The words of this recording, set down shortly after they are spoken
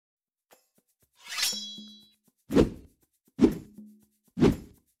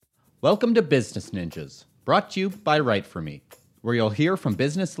Welcome to Business Ninjas, brought to you by WriteForMe, where you'll hear from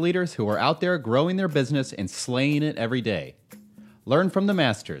business leaders who are out there growing their business and slaying it every day. Learn from the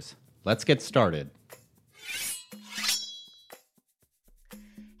masters. Let's get started.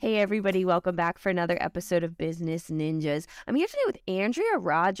 Hey everybody, welcome back for another episode of Business Ninjas. I'm here today with Andrea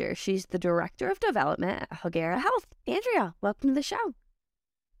Rogers. She's the Director of Development at Hegira Health. Andrea, welcome to the show.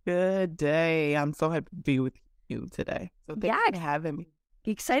 Good day. I'm so happy to be with you today. So thank you for having me.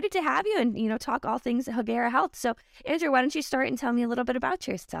 Excited to have you and, talk all things Hegira Health. So, Andrea, why don't you start and tell me a little bit about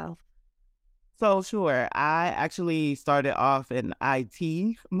yourself? So sure, I actually started off in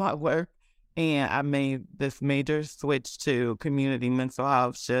IT, my work, and I made this major switch to community mental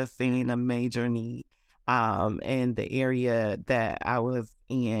health, just seeing a major need in the area that I was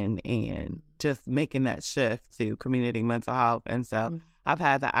in and just making that shift to community mental health. And so I've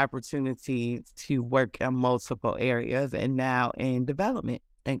had the opportunity to work in multiple areas and now in development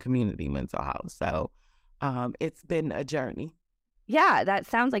and community mental health. So it's been a journey. Yeah, that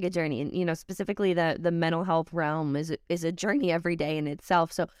sounds like a journey. And, specifically the mental health realm is a journey every day in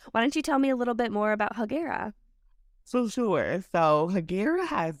itself. So why don't you tell me a little bit more about Hegira? So sure. So Hegira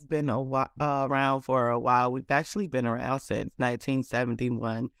has been around for a while. We've actually been around since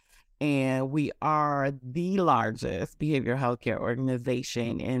 1971. And we are the largest behavioral healthcare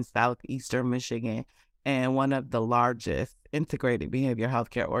organization in southeastern Michigan and one of the largest integrated behavioral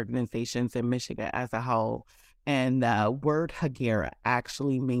healthcare organizations in Michigan as a whole. And the word Hegira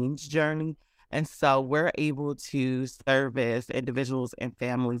actually means journey. And so we're able to service individuals and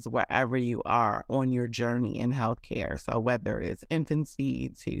families wherever you are on your journey in healthcare. So whether it's infancy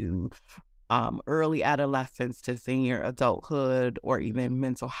to early adolescence to senior adulthood, or even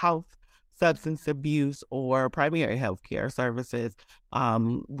mental health, substance abuse, or primary health care services,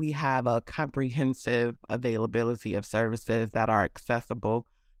 we have a comprehensive availability of services that are accessible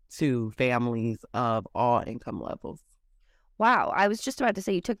to families of all income levels. Wow, I was just about to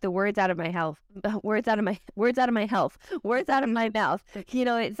say you took the words out of my mouth. It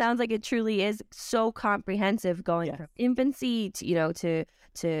sounds like it truly is so comprehensive, going from infancy to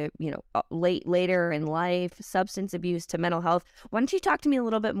later in life, substance abuse to mental health. Why don't you talk to me a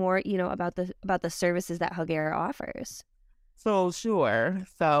little bit more, about the services that Hegira offers? So sure.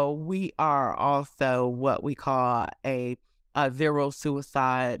 So we are also what we call a zero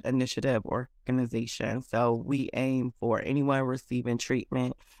suicide initiative organization. So we aim for anyone receiving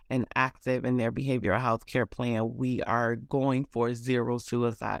treatment and active in their behavioral health care plan. We are going for zero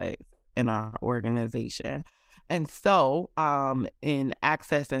suicides in our organization. And so in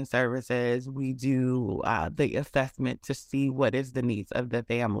access and services, we do the assessment to see what is the needs of the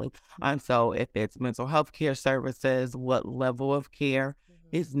family. And so if it's mental health care services, what level of care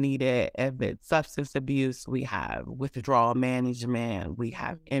is needed. If it's substance abuse, we have withdrawal management, we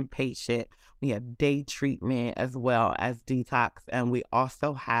have inpatient, we have day treatment as well as detox, and we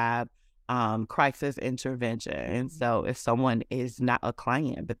also have crisis intervention. And so if someone is not a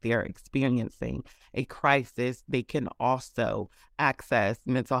client, but they're experiencing a crisis, they can also access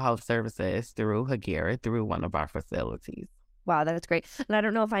mental health services through Hegira, through one of our facilities. Wow, that's great. And I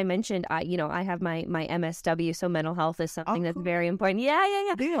don't know if I mentioned, I have my MSW, so mental health is something that's very important.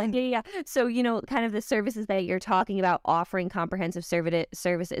 Yeah. So, kind of the services that you're talking about, offering comprehensive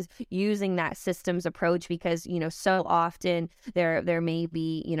services, using that systems approach, because, so often there may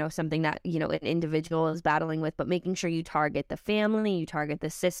be, something that, an individual is battling with, but making sure you target the family, you target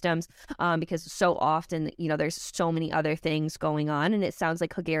the systems, because so often, there's so many other things going on. And it sounds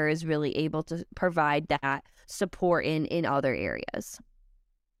like Hegira is really able to provide that support in other areas.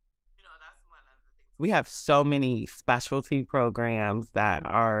 We have so many specialty programs that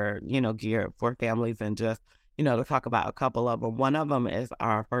are, geared for families, and just, to talk about a couple of them. One of them is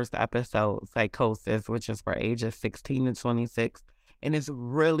our first episode, Psychosis, which is for ages 16 to 26. And it's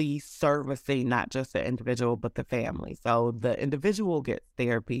really servicing not just the individual, but the family. So the individual gets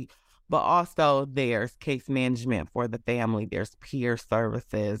therapy, but also there's case management for the family. There's peer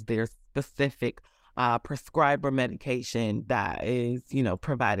services. There's specific prescriber medication that is,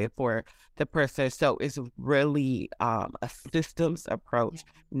 provided for the person. So it's really a systems approach,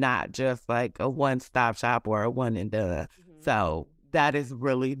 not just like a one-stop shop or a one and done. So that is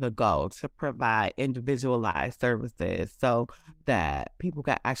really the goal, to provide individualized services so that people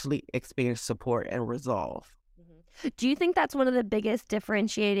can actually experience support and resolve. Do you think that's one of the biggest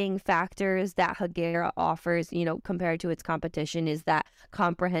differentiating factors that Hegira offers, compared to its competition, is that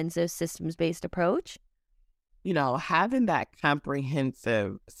comprehensive systems-based approach? Having that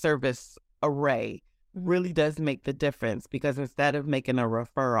comprehensive service array really does make the difference, because instead of making a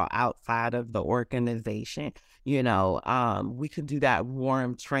referral outside of the organization, we can do that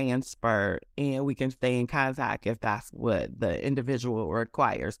warm transfer, and we can stay in contact if that's what the individual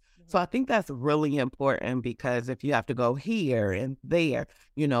requires. So I think that's really important, because if you have to go here and there,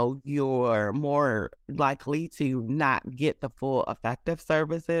 you're more likely to not get the full effective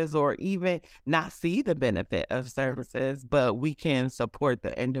services, or even not see the benefit of services, but we can support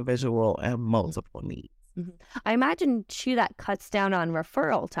the individual and multiple needs. I imagine too that cuts down on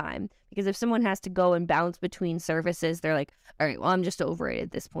referral time, because if someone has to go and bounce between services, they're like, all right, well, I'm just over it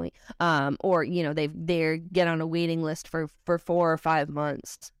at this point. Or they get on a waiting list for 4 or 5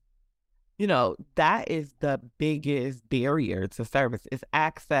 months. That is the biggest barrier to service, is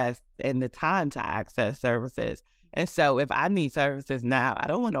access and the time to access services. And so if I need services now, I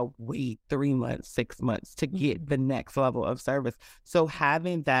don't want to wait 3 months, 6 months to get the next level of service. So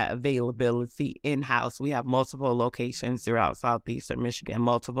having that availability in-house, we have multiple locations throughout Southeastern Michigan,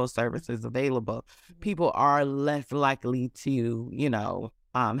 multiple services available. People are less likely to,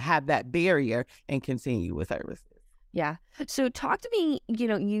 have that barrier and continue with services. Yeah. So talk to me,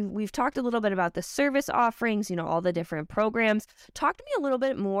 we've talked a little bit about the service offerings, all the different programs. Talk to me a little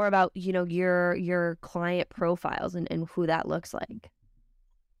bit more about, your client profiles and who that looks like.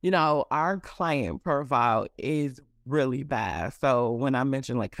 Our client profile is really vast. So when I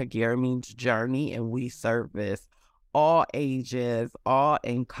mentioned Hegira means journey, and we service all ages, all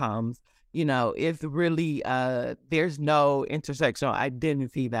incomes, it's really, there's no intersectional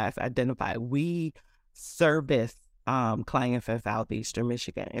identity that's identified. We service clients in Southeastern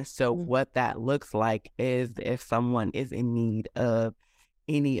Michigan. And so what that looks like is, if someone is in need of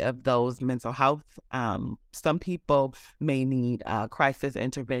any of those mental health, some people may need crisis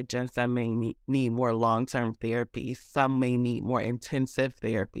intervention, some may need more long-term therapy, some may need more intensive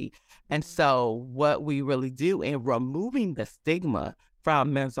therapy. And so what we really do in removing the stigma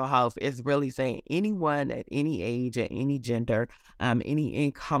from mental health is really saying anyone at any age, at any gender, any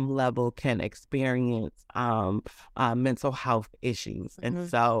income level can experience mental health issues. And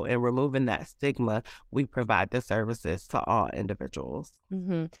so in removing that stigma, we provide the services to all individuals.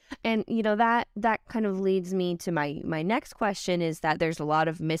 And, that kind of leads me to my next question, is that there's a lot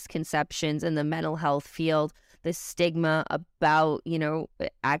of misconceptions in the mental health field, the stigma about,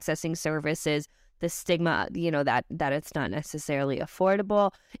 accessing services, the stigma, that it's not necessarily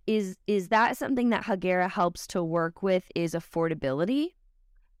affordable. Is that something that Hegira helps to work with, is affordability?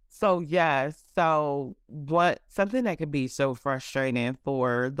 So yes, something that can be so frustrating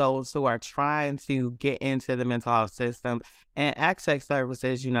for those who are trying to get into the mental health system and access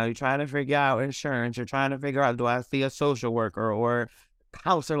services, you're trying to figure out insurance, you're trying to figure out, do I see a social worker or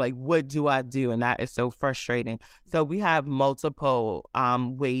counselor, what do I do? And that is so frustrating. So we have multiple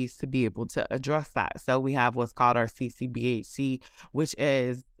ways to be able to address that. So we have what's called our CCBHC, which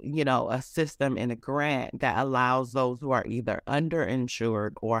is, a system and a grant that allows those who are either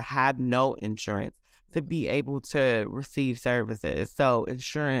underinsured or have no insurance to be able to receive services. So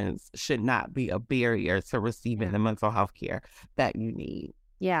insurance should not be a barrier to receiving the mental health care that you need.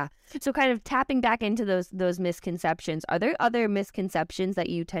 Yeah. So kind of tapping back into those misconceptions, are there other misconceptions that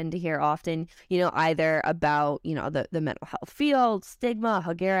you tend to hear often, either about, the mental health field, stigma,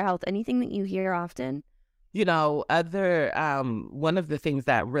 Hegira health, anything that you hear often? One of the things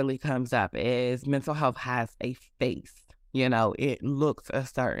that really comes up is mental health has a face. It looks a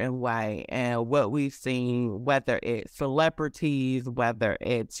certain way. And what we've seen, whether it's celebrities, whether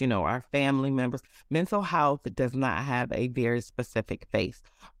it's, our family members, mental health does not have a very specific face.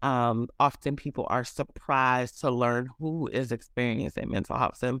 Often people are surprised to learn who is experiencing mental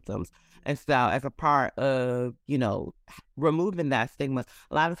health symptoms. And so as a part of, removing that stigma,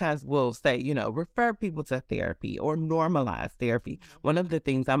 a lot of times we'll say, refer people to therapy or normalize therapy. One of the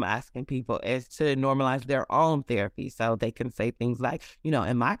things I'm asking people is to normalize their own therapy, so they can say things like,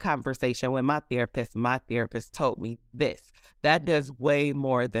 in my conversation with my therapist told me this. That does way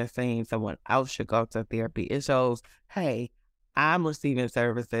more than saying someone else should go to therapy. It shows, hey, I'm receiving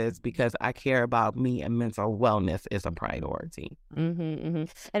services because I care about me, and mental wellness is a priority. And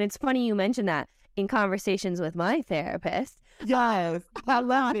it's funny you mentioned that. In conversations with my therapist, yes, I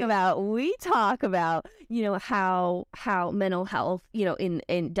love it. We talk about, how mental health,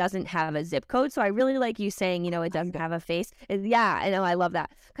 in doesn't have a zip code. So I really like you saying, it doesn't have a face. Yeah, I know, I love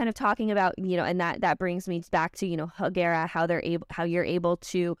that. Kind of talking about, and that brings me back to, Hegira, how you're able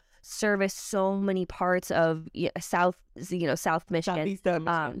to service so many parts of South Michigan,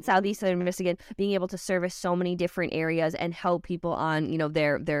 Southeastern Michigan, being able to service so many different areas and help people on,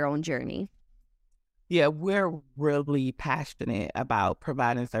 their own journey. Yeah, we're really passionate about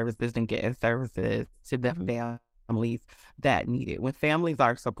providing services and getting services to the families that need it. When families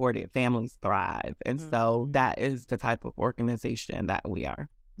are supported, families thrive. And so that is the type of organization that we are.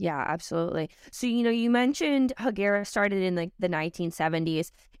 Yeah, absolutely. So, you mentioned Hegira started in the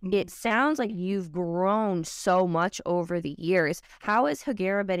 1970s. It sounds like you've grown so much over the years. How has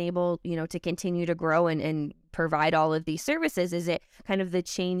Hegira been able, to continue to grow and provide all of these services? Is it kind of the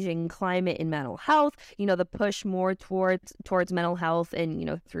changing climate in mental health, the push more towards mental health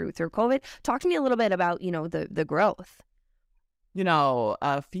and, through COVID? Talk to me a little bit about, the growth.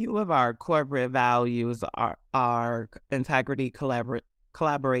 A few of our corporate values are integrity,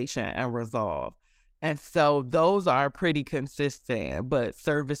 collaboration, and resolve. And so those are pretty consistent, but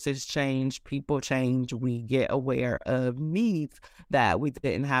services change, people change, we get aware of needs that we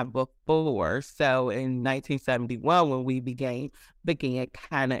didn't have before. So in 1971, when we began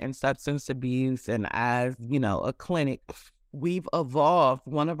kind of in substance abuse and as, a clinic, we've evolved.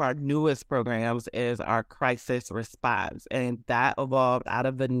 One of our newest programs is our crisis response, and that evolved out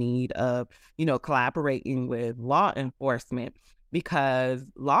of the need of, collaborating with law enforcement. Because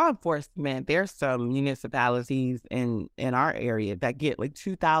law enforcement, there's some municipalities in our area that get like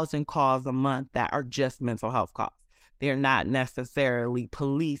 2,000 calls a month that are just mental health calls. They're not necessarily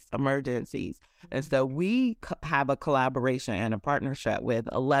police emergencies. And so we have a collaboration and a partnership with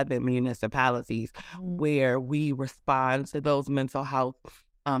 11 municipalities where we respond to those mental health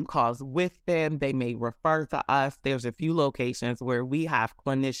calls with them. They may refer to us. There's a few locations where we have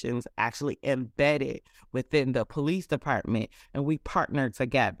clinicians actually embedded within the police department, and we partner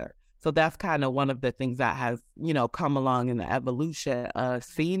together. So that's kind of one of the things that has, come along in the evolution of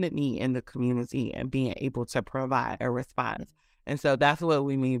seeing the need in the community and being able to provide a response. And so that's what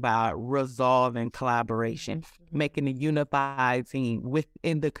we mean by resolve and collaboration, making a unified team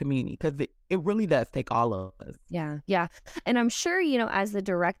within the community, because it really does take all of us. Yeah, yeah. And I'm sure, as the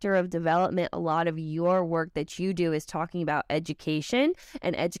director of development, a lot of your work that you do is talking about education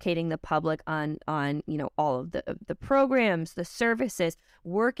and educating the public on all of the programs, the services,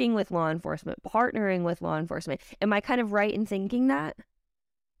 working with law enforcement, partnering with law enforcement. Am I kind of right in thinking that?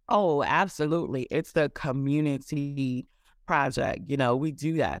 Oh, absolutely. It's the community project. We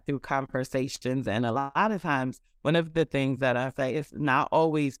do that through conversations. And a lot of times, one of the things that I say is not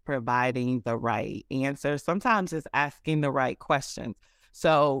always providing the right answer. Sometimes it's asking the right questions.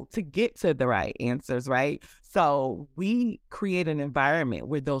 So to get to the right answers, right? So we create an environment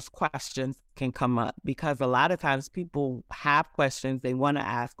where those questions can come up, because a lot of times people have questions they want to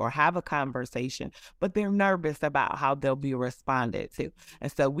ask or have a conversation, but they're nervous about how they'll be responded to.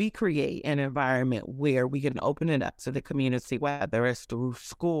 And so we create an environment where we can open it up to the community, whether it's through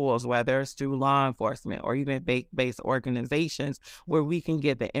schools, whether it's through law enforcement, or even faith-based organizations, where we can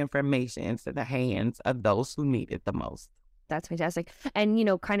get the information into the hands of those who need it the most. That's fantastic. And,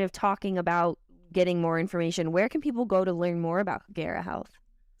 kind of talking about getting more information, where can people go to learn more about Hegira Health?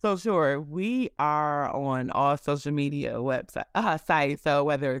 So sure, we are on all social media sites. So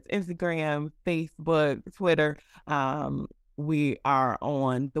whether it's Instagram, Facebook, Twitter, we are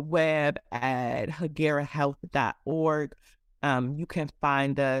on the web at hegirahealth.org. You can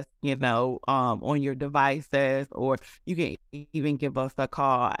find us, on your devices, or you can even give us a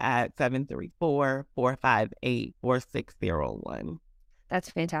call at 734-458-4601. That's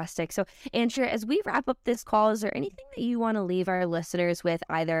fantastic. So, Andrea, as we wrap up this call, is there anything that you want to leave our listeners with,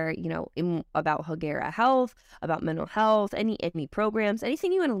 either, about Hegira Health, about mental health, any programs,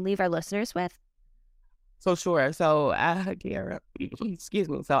 anything you want to leave our listeners with? So sure. So at Hegira,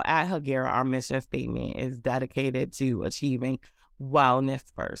 our mission statement is dedicated to achieving wellness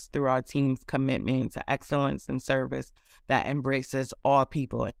first through our team's commitment to excellence and service that embraces all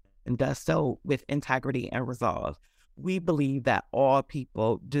people and does so with integrity and resolve. We believe that all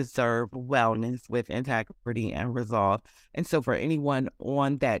people deserve wellness with integrity and resolve. And so for anyone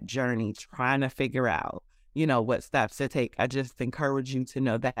on that journey trying to figure out, what steps to take, I just encourage you to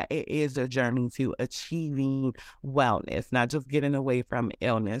know that it is a journey to achieving wellness, not just getting away from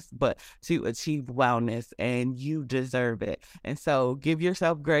illness, but to achieve wellness, and you deserve it. And so give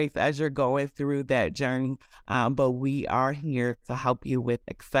yourself grace as you're going through that journey. But we are here to help you with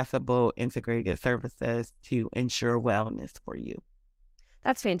accessible, integrated services to ensure wellness for you.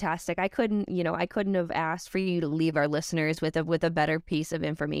 That's fantastic. I couldn't have asked for you to leave our listeners with a better piece of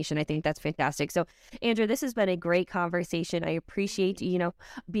information. I think that's fantastic. So, Andrea, this has been a great conversation. I appreciate,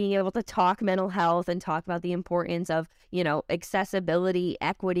 being able to talk mental health and talk about the importance of, accessibility,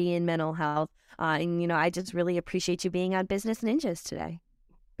 equity in mental health. And I just really appreciate you being on Business Ninjas today.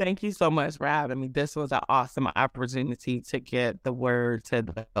 Thank you so much for having me. This was an awesome opportunity to get the word to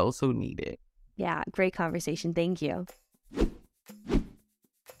those who need it. Yeah, great conversation. Thank you.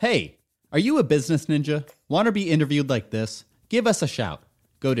 Hey, are you a business ninja? Want to be interviewed like this? Give us a shout.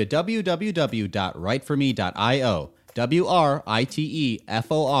 Go to www.writeforme.io,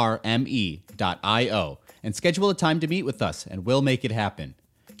 WriteForme.io, and schedule a time to meet with us, and we'll make it happen.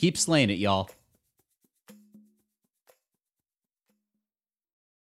 Keep slaying it, y'all.